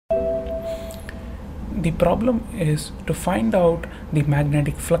The problem is to find out the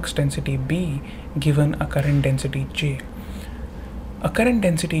magnetic flux density B given a current density J. A current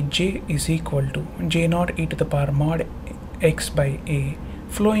density J is equal to J naught e to the power mod x by A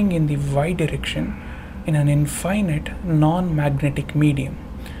flowing in the y direction in an infinite non-magnetic medium.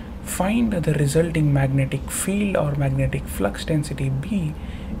 Find the resulting magnetic field or magnetic flux density B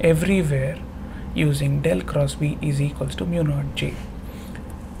everywhere using del cross B is equals to mu naught J.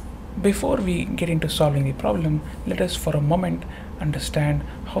 Before we get into solving the problem, let us for a moment understand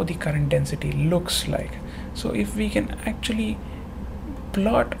how the current density looks like. So if we can actually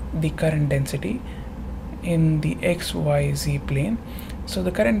plot the current density in the XYZ plane, so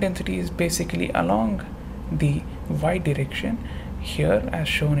the current density is basically along the y direction here as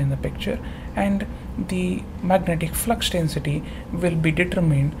shown in the picture, and the magnetic flux density will be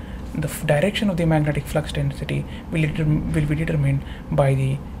determined, the direction of the magnetic flux density will be determined by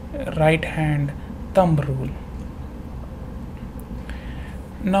the right hand thumb rule.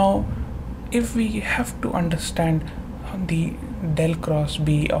 Now if we have to understand the del cross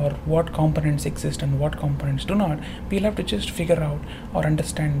B, or what components exist and what components do not, we'll have to just figure out or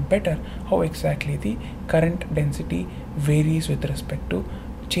understand better how exactly the current density varies with respect to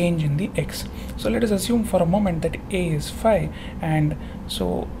change in the X. So let us assume for a moment that A is phi, and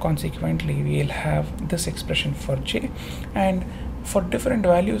so consequently we'll have this expression for J, and for different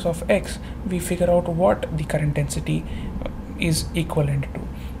values of X we figure out what the current density is equivalent to.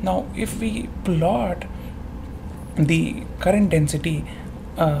 Now if we plot the current density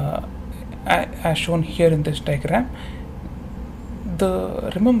as shown here in this diagram,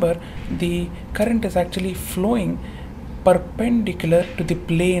 remember the current is actually flowing perpendicular to the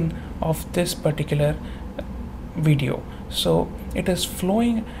plane of this particular video. So it is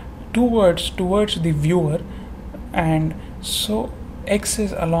flowing towards the viewer, and so X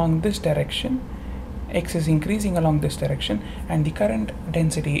is along this direction, X is increasing along this direction, and the current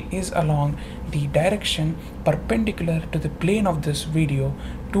density is along the direction perpendicular to the plane of this video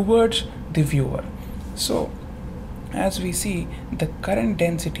towards the viewer. So as we see, the current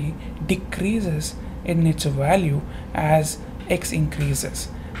density decreases in its value as X increases.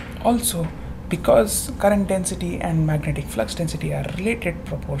 Also, because current density and magnetic flux density are related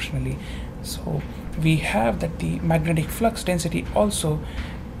proportionally, so we have that the magnetic flux density also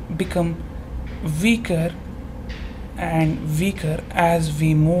become weaker and weaker as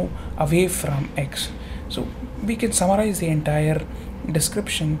we move away from X. So we can summarize the entire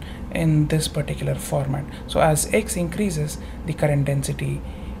description in this particular format. So as X increases, the current density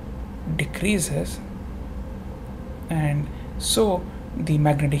decreases, and so the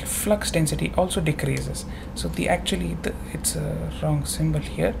magnetic flux density also decreases. So it's a wrong symbol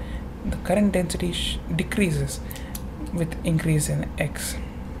here. The current density decreases with increase in X.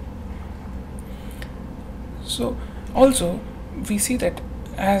 So also we see that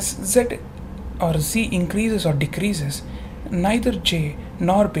as Z or Z increases or decreases, neither J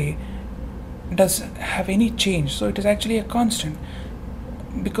nor B does have any change. So it is actually a constant,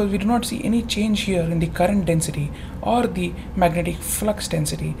 because we do not see any change here in the current density or the magnetic flux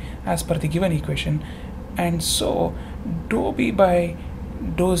density as per the given equation, and so dou B by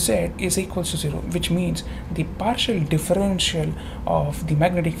dou Z is equals to 0, which means the partial differential of the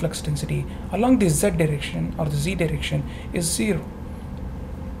magnetic flux density along the Z direction or the Z direction is 0.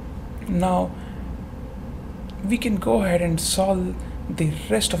 Now we can go ahead and solve the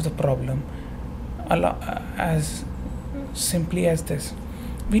rest of the problem as simply as this.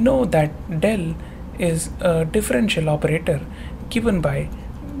 We know that del is a differential operator given by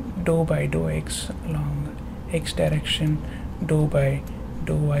dou x along X direction, dou by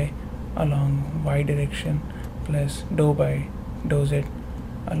dou y along y direction, plus dou by dou z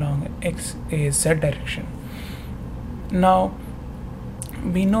along x is z direction. Now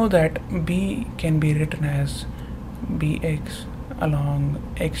we know that B can be written as bx along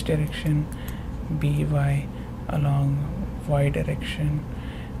x direction, by along y direction,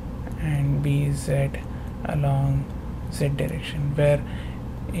 and bz along z direction, where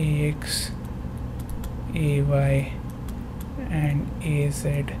ax, ay and az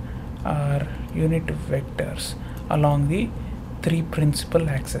are unit vectors along the three principal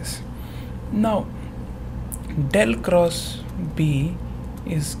axes. Now del cross B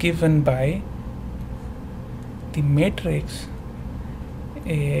is given by the matrix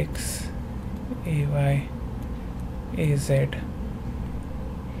ax, ay, az,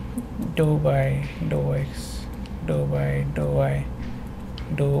 dou by dou x, dou by dou y,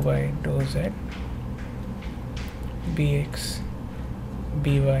 dou by dou z, bx,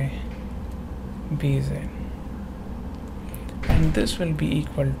 by, bz, and this will be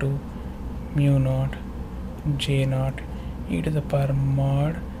equal to mu naught j naught e to the power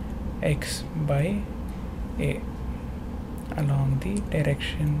mod x by a along the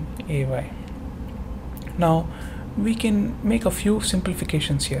direction ay. Now we can make a few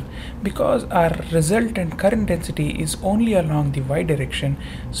simplifications here because our resultant current density is only along the y direction,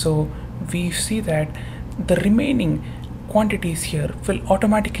 so we see that the remaining quantities here will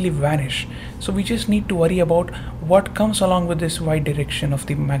automatically vanish. So we just need to worry about what comes along with this y direction of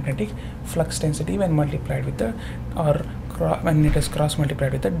the magnetic flux density when multiplied with the when it is cross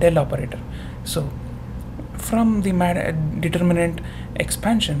multiplied with the del operator. So from the determinant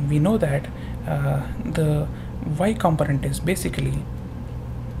expansion, we know that the y component is basically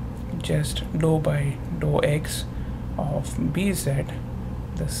just dou by dou x of bz,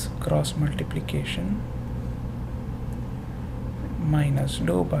 this cross multiplication, minus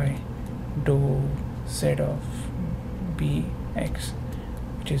dou by dou z of bx,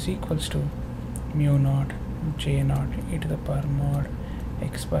 which is equals to mu naught j naught e to the power mod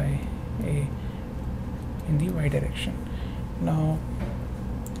x by a in the y direction. Now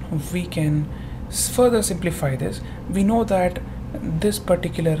we can further simplify this. We know that this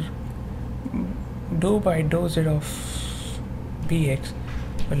particular dou by dou z of bx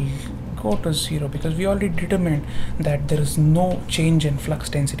will go to 0 because we already determined that there is no change in flux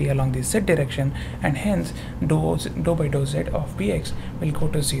density along the z direction, and hence dou by dou z of bx will go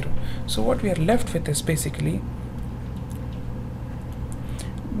to 0. So what we are left with is basically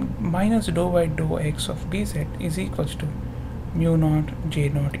minus dou by dou x of bz is equals to mu naught j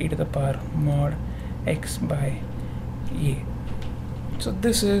naught e to the power mod x by a. So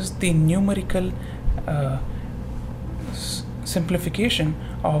this is the numerical simplification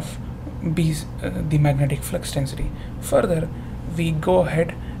of the magnetic flux density. Further, we go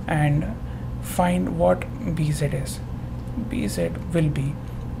ahead and find what bz is. Bz will be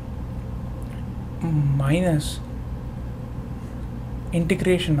minus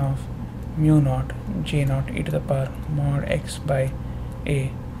integration of mu naught j naught e to the power mod x by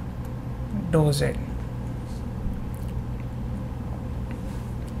a dou z.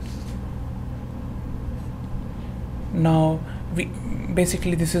 Now we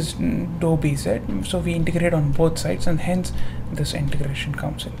basically, this is dou bz, so we integrate on both sides and hence this integration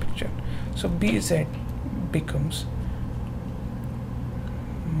comes in picture. So bz becomes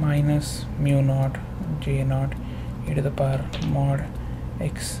minus mu naught j naught e to the power mod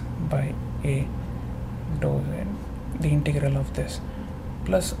x by a dou z, the integral of this,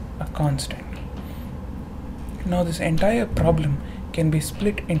 plus a constant. Now this entire problem can be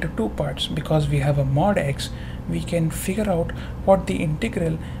split into two parts. Because we have a mod x, we can figure out what the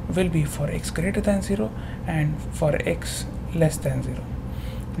integral will be for x greater than 0 and for x less than 0.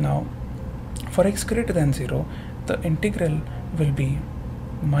 Now for x greater than 0, the integral will be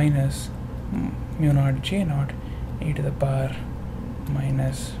minus mu naught j naught e to the power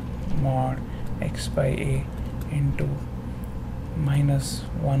minus mod x by a into minus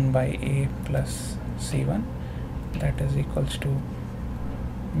 1 by a plus c1, that is equals to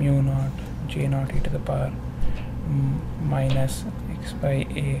mu naught j naught e to the power minus x by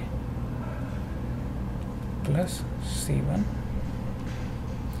a plus c1,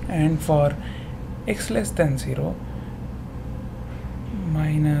 and for x less than 0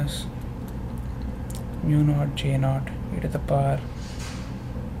 minus mu naught j naught e to the power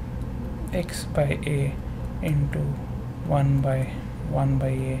x by a into 1 by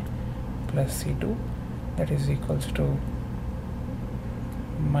a plus c2, that is equals to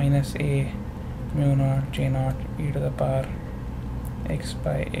minus a mu naught j naught e to the power x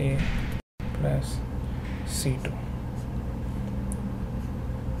by a plus c2.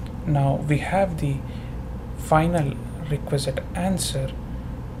 Now we have the final requisite answer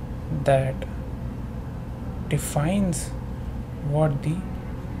that defines what the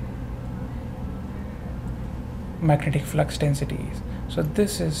magnetic flux density is. So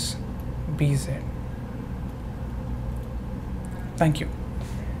this is Bz. Thank you.